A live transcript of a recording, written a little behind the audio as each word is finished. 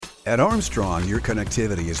At Armstrong, your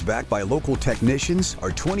connectivity is backed by local technicians,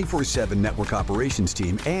 our 24/7 network operations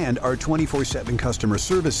team, and our 24/7 customer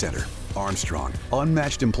service center. Armstrong,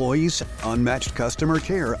 unmatched employees, unmatched customer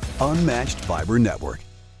care, unmatched fiber network.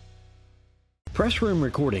 Press Room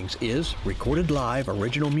Recordings is recorded live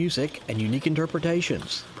original music and unique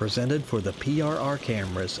interpretations presented for the PRR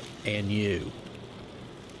cameras and you.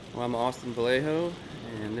 Well, I'm Austin Vallejo,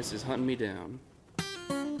 and this is Huntin Me Down.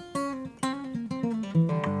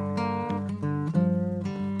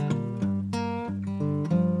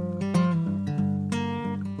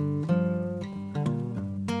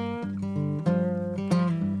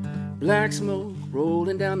 Black smoke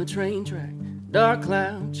rolling down the train track, dark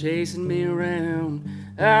cloud chasing me around.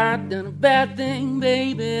 I done a bad thing,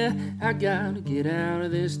 baby, I gotta get out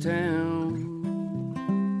of this town.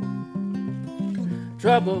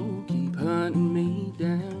 Trouble keep hunting me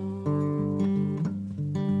down.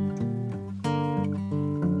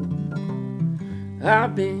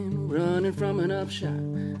 I've been running from an upshot,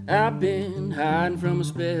 I've been hiding from a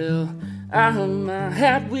spell. I hung my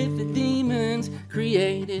hat with the demons,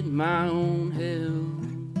 created my own hell.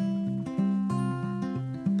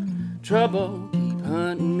 Trouble keep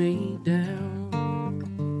hunting me down.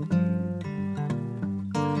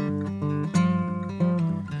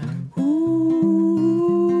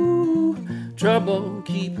 Ooh, trouble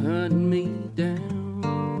keep hunting me down.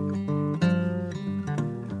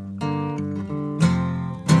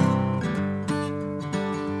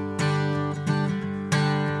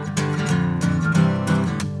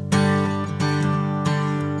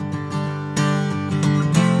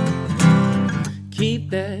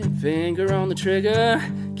 Keep that finger on the trigger,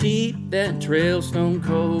 keep that trail stone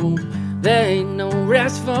cold. There ain't no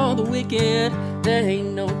rest for the wicked, there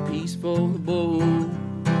ain't no peace for the bold.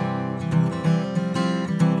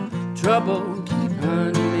 Trouble keep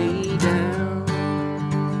hunting me down.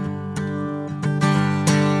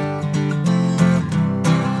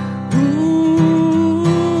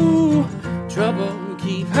 Ooh, trouble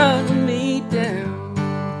keep hunting me down.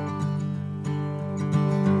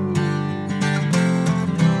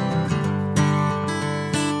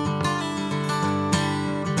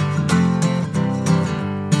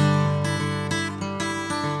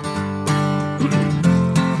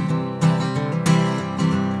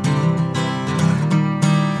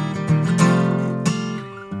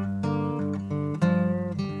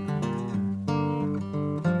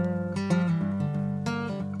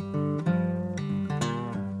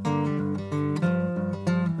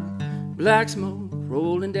 Black smoke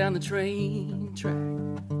rolling down the train track,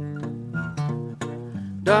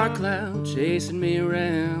 dark cloud chasing me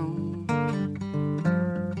around.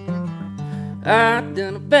 I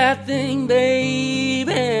done a bad thing,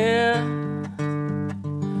 baby,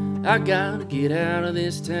 I gotta get out of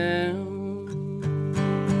this town.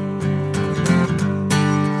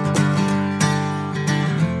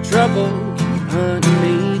 Trouble keep hunting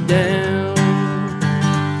me down.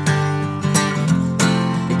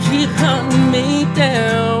 Keep hunting me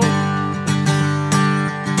down.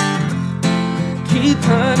 Keep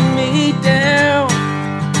hunting me down.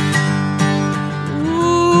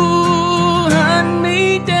 Ooh, hunting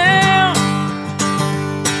me down.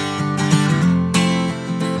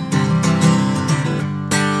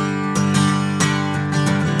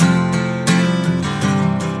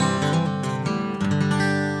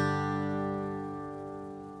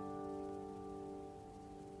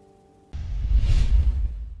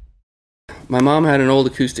 My mom had an old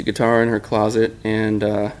acoustic guitar in her closet, and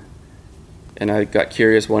I got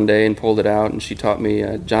curious one day and pulled it out, and she taught me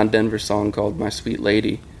a John Denver song called My Sweet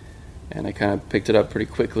Lady, and I kind of picked it up pretty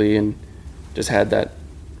quickly and just had that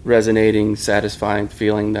resonating, satisfying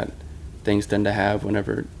feeling that things tend to have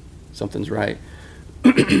whenever something's right.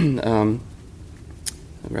 The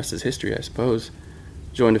rest is history, I suppose.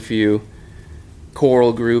 Joined a few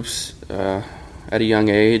choral groups at a young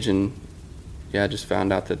age, and yeah, I just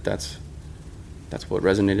found out that that's what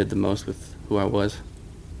resonated the most with who I was,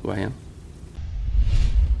 who I am.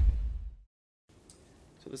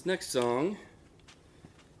 So this next song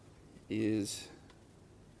is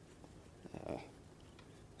a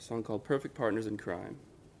song called Perfect Partners in Crime.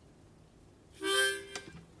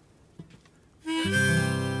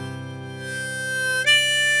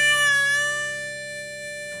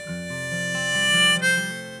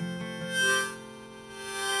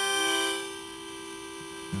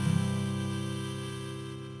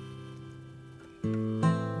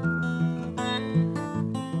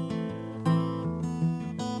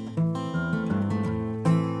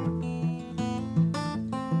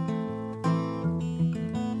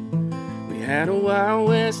 Had a Wild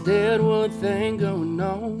West Deadwood thing going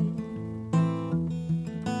on.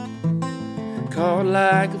 Caught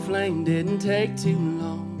like a flame, didn't take too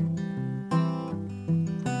long.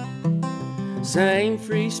 Same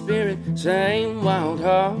free spirit, same wild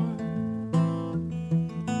heart.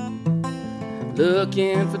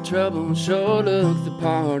 Looking for trouble, sure look the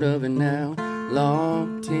part of it now.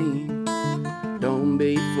 Long team, don't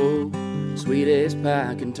be fooled. Sweet as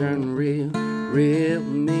pie can turn real, real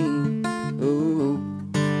mean. Ooh,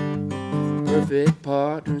 perfect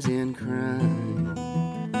partners in crime.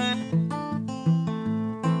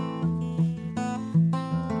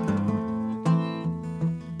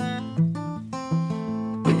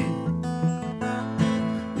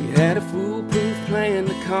 Had a foolproof plan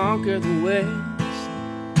to conquer the West.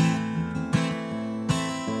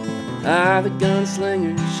 I, the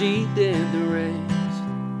gunslinger, she did the rest.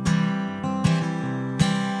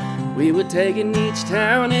 We were taking each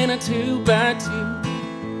town in a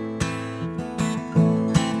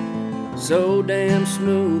 2x2, so damn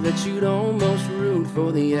smooth that you'd almost root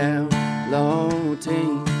for the outlaw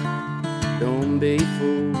team. Don't be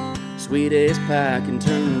fooled, sweet as pie can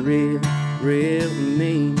turn real, real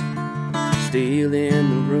mean. Still in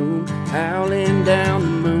the room, howling down the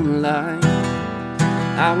moonlight.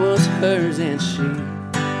 I was hers and she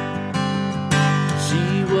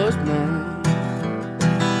was mine.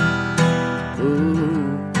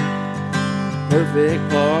 Ooh, perfect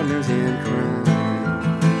partners in crime.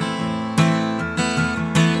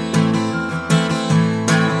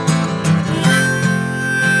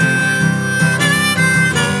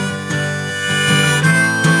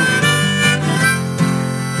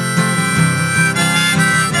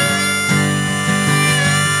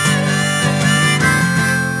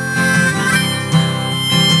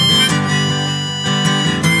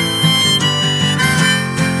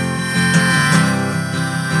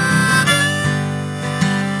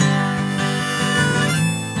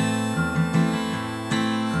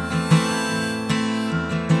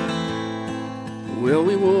 Well,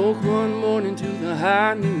 we woke one morning to the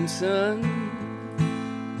high noon sun,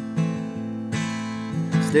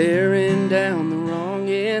 staring down the wrong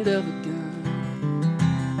end of a gun.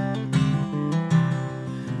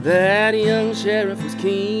 That young sheriff was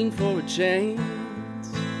keen for a chance.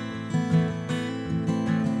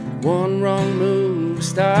 One wrong move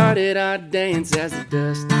started our dance as the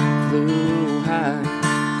dust flew high.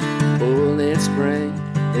 Bullets sprang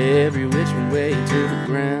every which way to the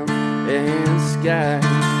ground and sky.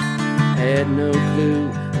 Had no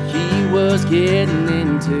clue he was getting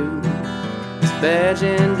into. His badge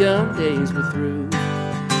and gum days were through.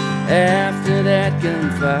 After that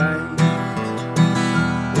gunfight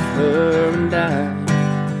with her and I,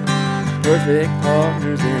 perfect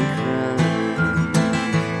partners in crime.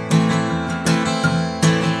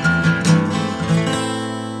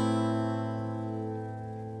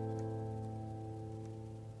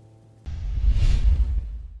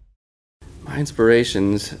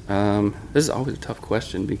 Inspirations. This is always a tough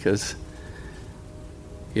question because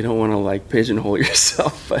you don't want to like pigeonhole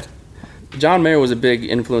yourself, but John Mayer was a big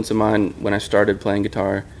influence of mine when I started playing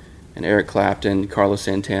guitar, and Eric Clapton, Carlos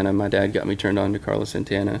Santana. My dad got me turned on to Carlos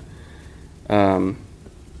Santana.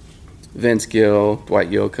 Vince Gill,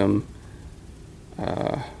 Dwight Yoakam,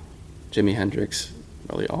 Jimi Hendrix,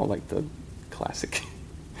 really all like the classic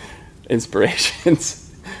inspirations.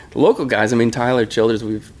 The local guys, I mean, Tyler Childers,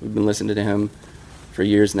 we've been listening to him for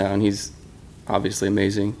years now, and he's obviously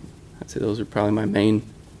amazing. I'd say those are probably my main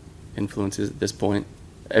influences at this point,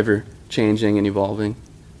 ever changing and evolving.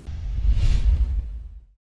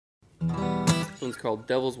 This one's called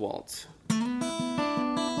Devil's Waltz.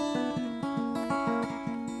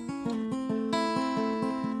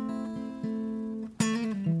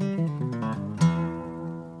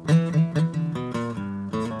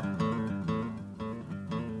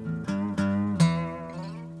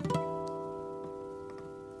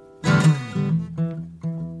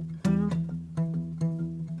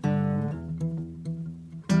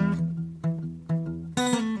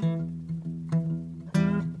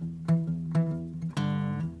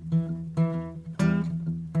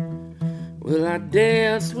 Well, I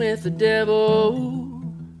danced with the devil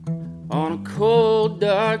on a cold,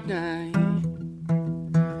 dark night.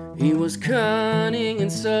 He was cunning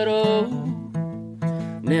and subtle,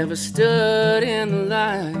 never stood in the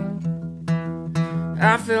light.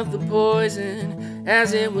 I felt the poison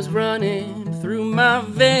as it was running through my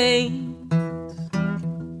veins.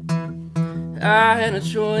 I had a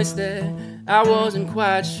choice that I wasn't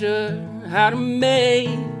quite sure how to make.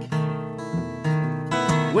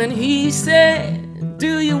 When he said,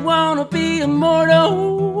 do you wanna be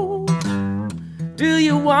immortal? Do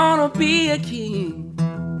you wanna be a king?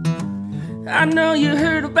 I know you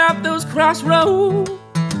heard about those crossroads.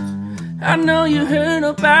 I know you heard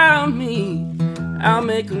about me. I'll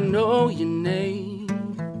make them know your name.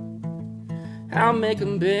 I'll make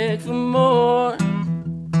them beg for more.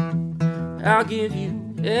 I'll give you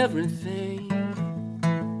everything.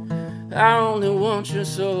 I only want your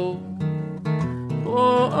soul.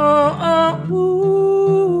 Oh, oh, oh,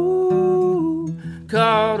 ooh.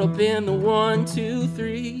 Caught up in the 1, 2,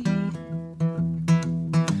 3.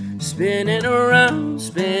 Spinning around,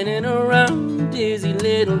 dizzy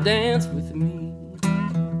little dance with me.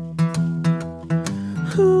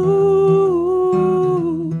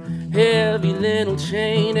 Ooh, heavy little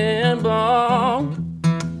chain and ball.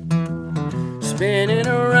 Spinning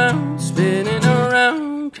around,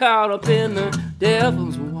 caught up in the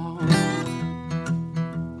devil's wall.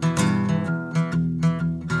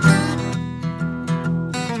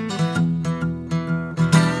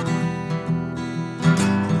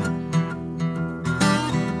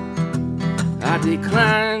 I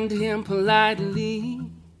declined him politely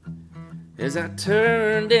as I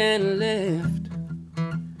turned and left,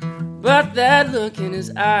 but that look in his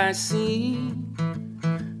eyes seemed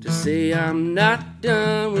to say I'm not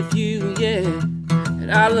done with you yet.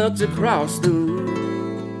 And I looked across the room,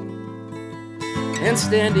 and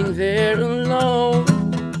standing there alone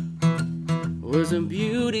was a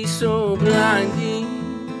beauty so blinding,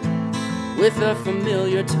 with a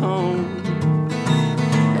familiar tone.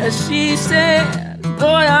 As she said, boy,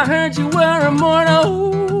 I heard you were immortal.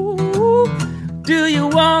 Do you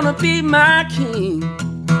wanna be my king?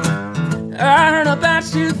 I heard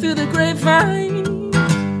about you through the grapevine.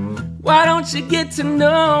 Why don't you get to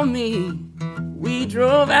know me? We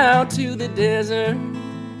drove out to the desert.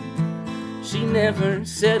 She never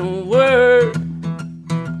said a word.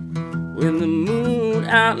 When the moon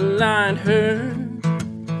outlined her,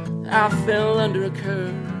 I fell under a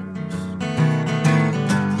curse.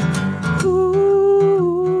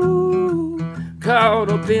 Ooh, caught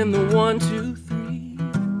up in the 1, 2, 3.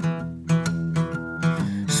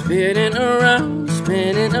 Spinning around,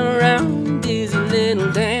 dizzy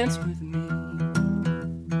little dance with me.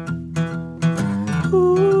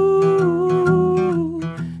 Ooh,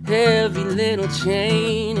 heavy little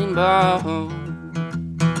chain and ball.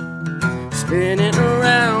 Spinning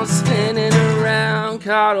around,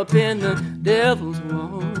 caught up in the devil's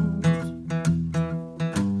walls.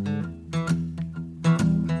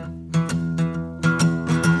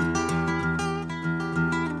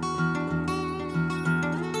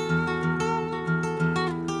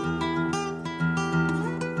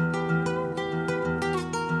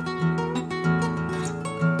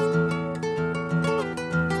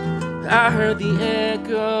 I heard the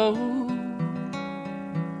echo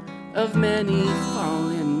of many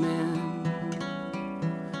fallen men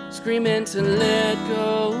screaming to let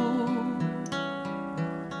go,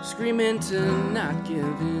 screaming to not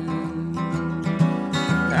give in.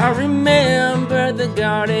 I remember the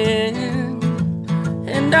garden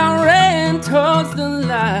and I ran towards the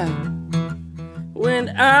light. When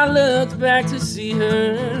I looked back to see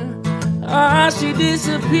her, oh, she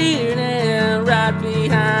disappeared, and right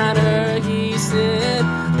behind her he said,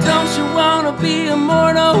 don't you wanna be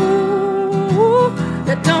immortal?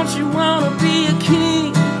 Yeah, don't you wanna be a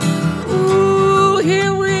king? Ooh,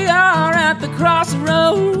 here we are at the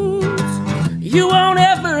crossroads. You won't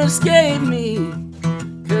ever escape me,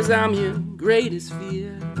 'cause I'm your greatest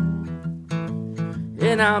fear,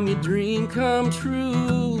 and I'm your dream come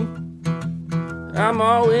true. I'm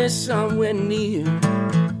always somewhere near.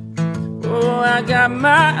 Oh, I got my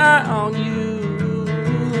eye on you.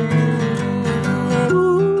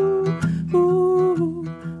 Ooh,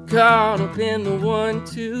 caught up in the 1,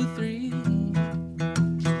 2, 3.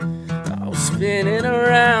 Oh, spinning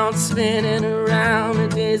around, a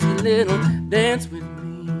dizzy little dance with me.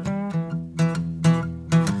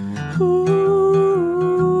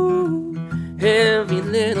 Ooh, heavy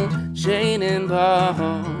little chain and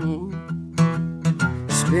ball.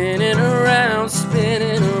 Spinning around, ooh,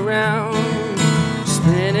 spinning around,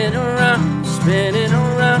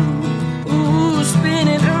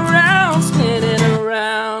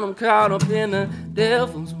 I'm caught up in the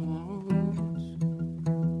devil's walls.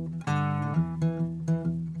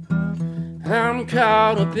 I'm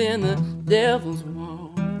caught up in the devil's walls.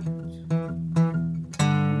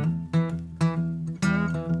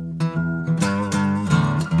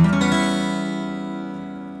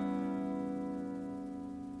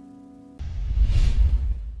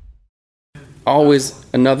 Always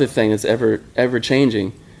another thing that's ever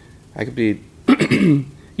changing. I could be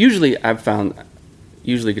usually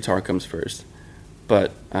guitar comes first,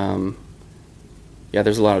 but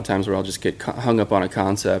there's a lot of times where I'll just get hung up on a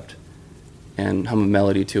concept and hum a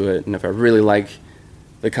melody to it, and if I really like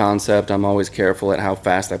the concept. I'm always careful at how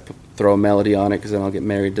fast I throw a melody on it, because then I'll get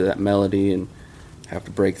married to that melody and have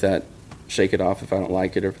to break that, shake it off if I don't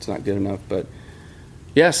like it or if it's not good enough. But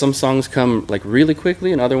yeah, some songs come like really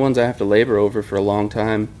quickly, and other ones I have to labor over for a long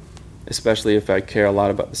time, especially if I care a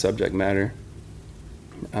lot about the subject matter.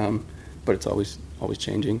 But it's always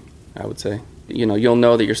changing, I would say. You know, you'll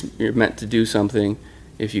know that you're meant to do something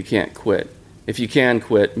if you can't quit. If you can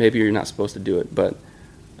quit, maybe you're not supposed to do it. But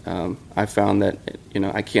I found that, you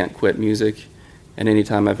know, I can't quit music. And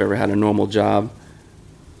anytime I've ever had a normal job,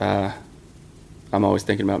 I'm always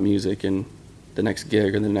thinking about music and the next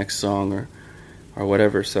gig or the next song or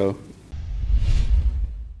whatever. So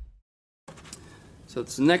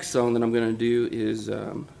this next song that I'm going to do is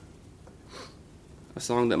a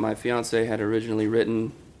song that my fiance had originally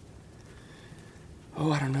written,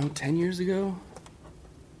 I don't know, 10 years ago?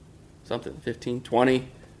 Something, 15, 20.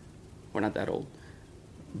 We're not that old.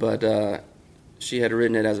 But she had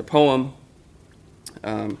written it as a poem,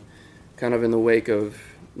 kind of in the wake of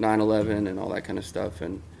 9/11 and all that kind of stuff.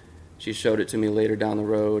 And she showed it to me later down the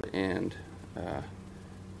road, and I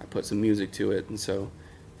put some music to it. And so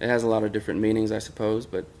it has a lot of different meanings, I suppose,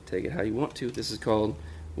 but take it how you want to. This is called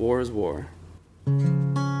War is War.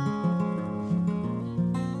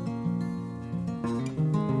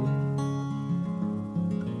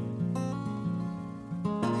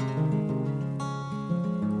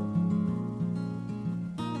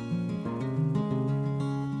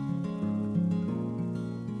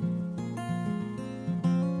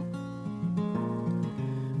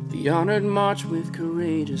 The honored march with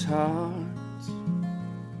courageous hearts,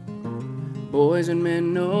 boys and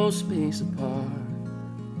men no space apart,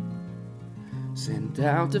 sent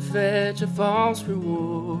out to fetch a false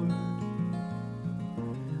reward,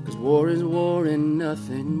 'cause war is war and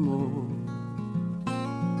nothing more.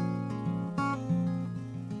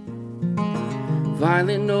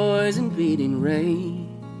 Violent noise and beating rain,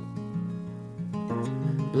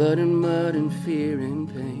 blood and mud and fear and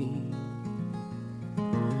pain.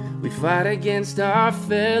 We fight against our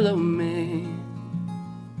fellow man,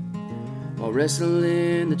 while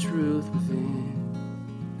wrestling the truth within.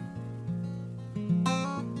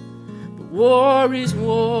 But war is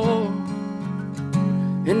war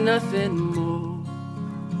and nothing more.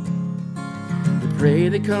 We pray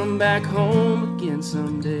they come back home again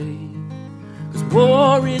someday, 'cause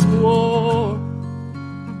war is war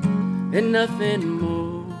and nothing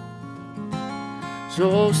more.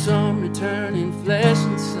 So some return in flesh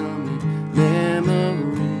and some in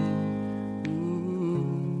memory.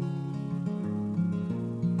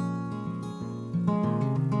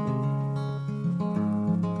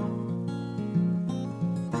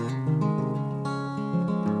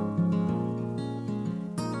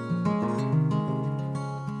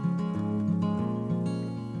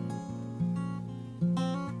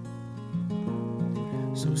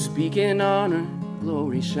 So speak in honor,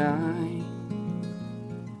 glory shine.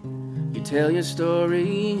 Tell your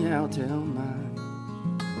story, I'll tell mine.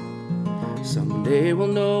 Someday we'll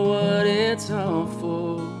know what it's all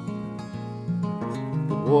for.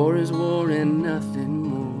 But war is war and nothing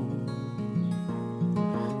more.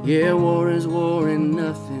 Yeah, war is war and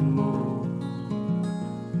nothing more.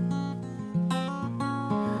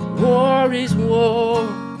 War is war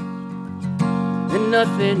and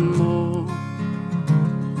nothing more.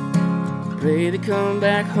 Pray they come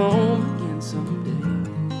back home again someday.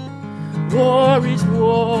 War is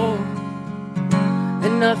war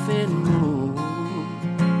and nothing more.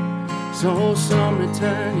 So some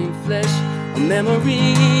return in flesh or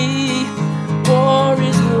memory. War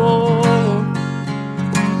is war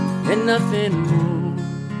and nothing more.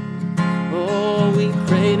 Oh, we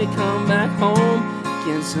pray they come back home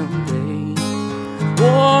again someday.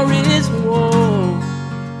 War is war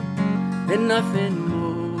and nothing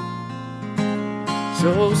more.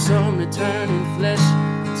 So some return in flesh,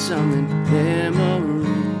 some in memory.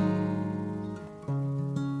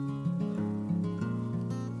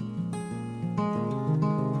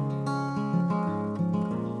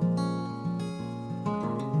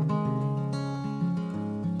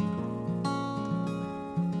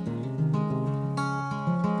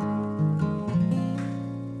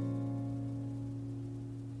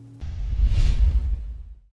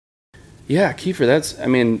 Yeah, Kiefer,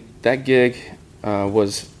 that gig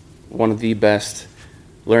was one of the best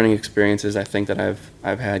learning experiences I think that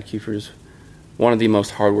I've had. Kiefer's one of the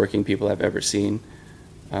most hardworking people I've ever seen.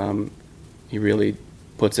 He really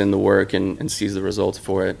puts in the work and sees the results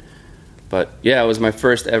for it. But yeah, it was my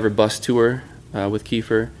first ever bus tour with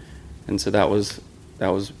Kiefer, and so that was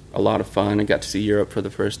a lot of fun. I got to see Europe for the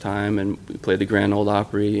first time, and we played the Grand Ole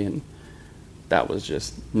Opry, and that was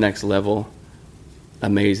just next level.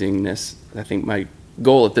 amazingness. I think my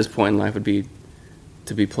goal at this point in life would be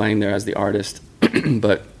to be playing there as the artist.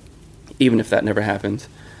 But even if that never happens,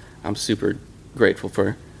 I'm super grateful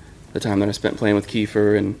for the time that I spent playing with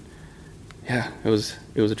Kiefer, and yeah, it was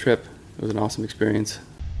a trip. It was an awesome experience.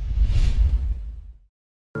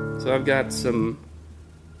 So I've got some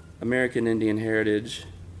American Indian heritage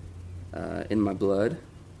in my blood,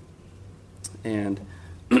 and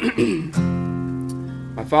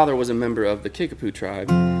my father was a member of the Kickapoo tribe.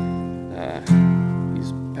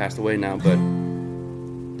 He's passed away now, but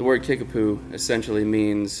the word Kickapoo essentially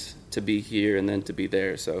means to be here and then to be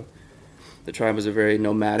there. So the tribe was a very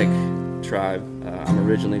nomadic tribe. I'm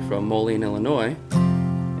originally from Moline, Illinois,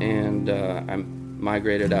 and I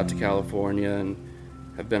migrated out to California and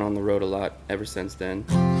have been on the road a lot ever since then.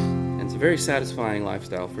 And it's a very satisfying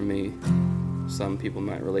lifestyle for me. Some people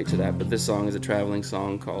might relate to that, but this song is a traveling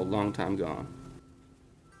song called Long Time Gone.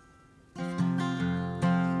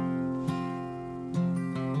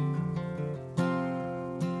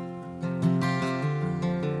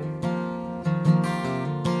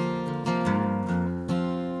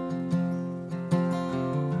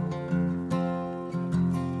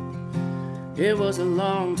 It was a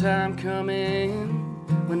long time coming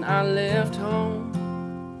when I left home.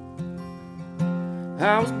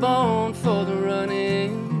 I was born for the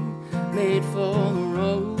running, made for the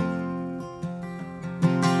road.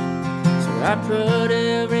 So I put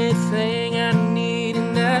everything I need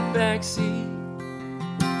in that backseat,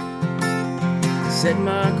 set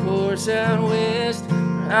my course out west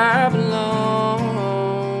where I belong.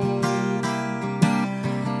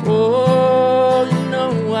 Oh, you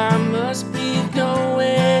know I must be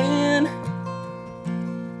going.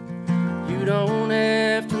 You don't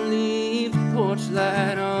have to leave the porch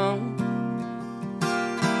light on.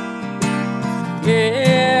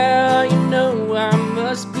 Yeah, you know I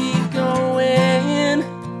must be going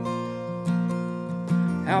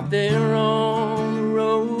out there on the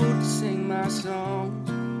road to sing my song.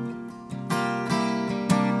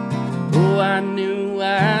 Oh, I knew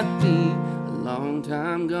I'd be a long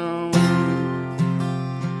time gone.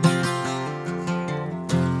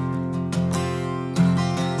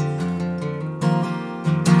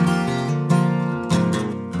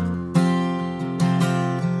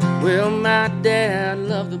 Well, my dad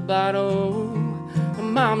loved the bottle, my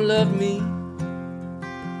mom loved me.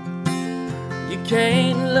 You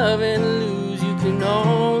can't love and lose, you can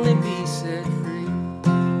only be set free.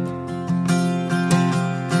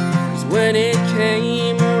 'Cause when it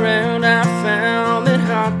came around, I found that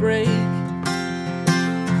heartbreak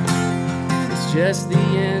is just the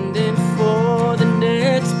ending for the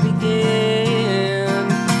next begin.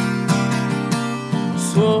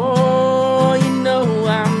 So you know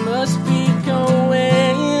I must be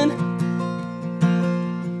going.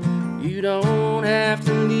 You don't have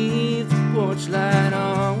to leave the porch light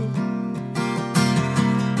on.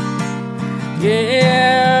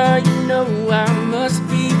 Yeah, you know I must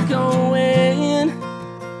be going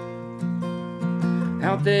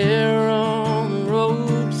out there on the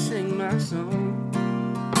road to sing my song.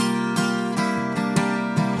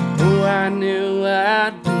 Oh, I knew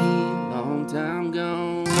I'd be a long time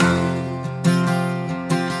gone.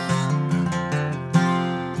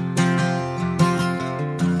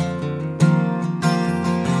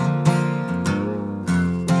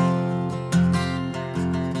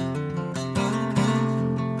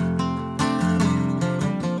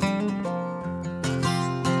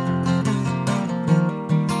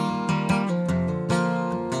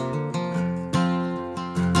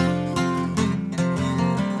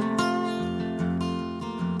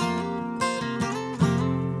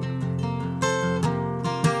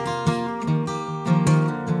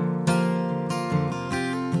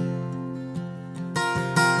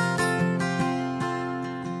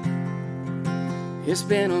 It's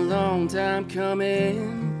been a long time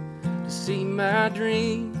coming to see my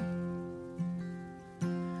dream.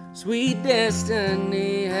 Sweet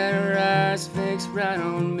destiny had her eyes fixed right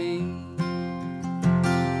on me.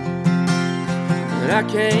 But I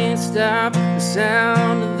can't stop the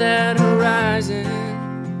sound of that horizon.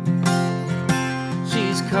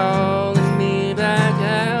 She's calling me back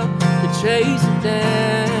out to chase it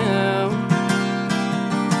down.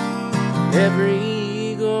 Every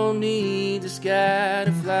eagle needs a sky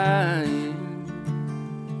to fly in.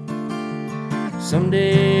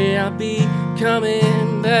 Someday I'll be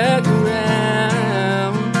coming back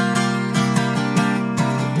around.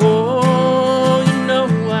 Oh, you know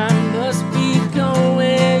I must be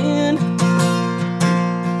going.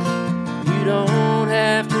 You don't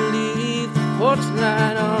have to leave the porch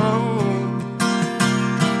light on.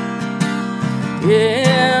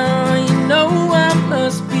 Yeah, you know I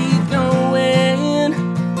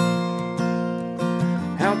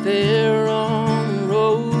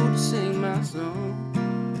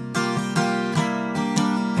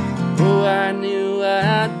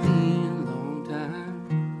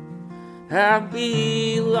I've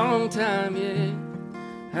been a long time, yeah.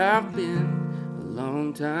 I've been a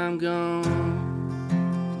long time gone.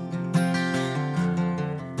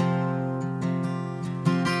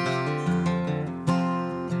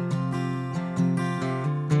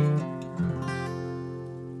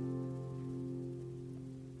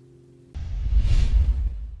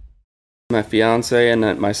 My fiance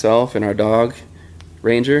and myself and our dog,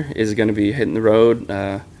 Ranger, is going to be hitting the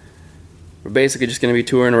road. We're basically just going to be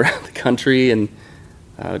touring around the country, and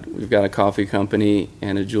we've got a coffee company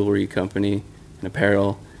and a jewelry company and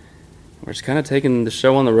apparel. We're just kind of taking the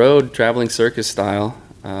show on the road, traveling circus style,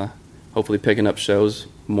 hopefully picking up shows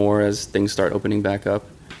more as things start opening back up.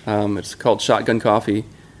 It's called Shotgun Coffee,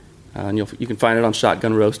 and you can find it on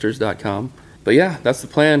shotgunroasters.com. But yeah, that's the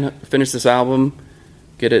plan. Finish this album,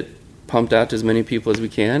 get it pumped out to as many people as we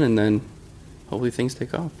can, and then hopefully things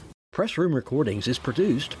take off. Press Room Recordings is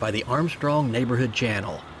produced by the Armstrong Neighborhood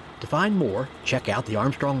Channel. To find more, check out the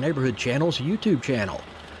Armstrong Neighborhood Channel's YouTube channel.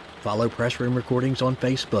 Follow Press Room Recordings on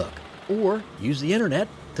Facebook, or use the internet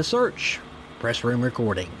to search Press Room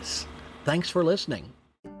Recordings. Thanks for listening.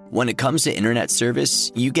 When it comes to internet service,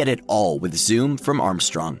 you get it all with Zoom from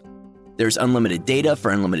Armstrong. There's unlimited data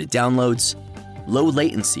for unlimited downloads, low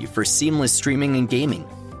latency for seamless streaming and gaming,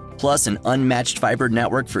 plus an unmatched fiber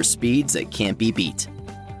network for speeds that can't be beat.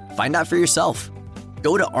 Find out for yourself.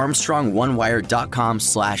 Go to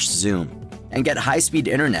armstrongonewire.com/Zoom and get high-speed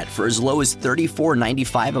internet for as low as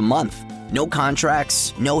 $34.95 a month. No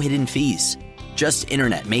contracts, no hidden fees. Just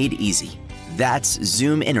internet made easy. That's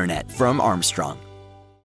Zoom Internet from Armstrong.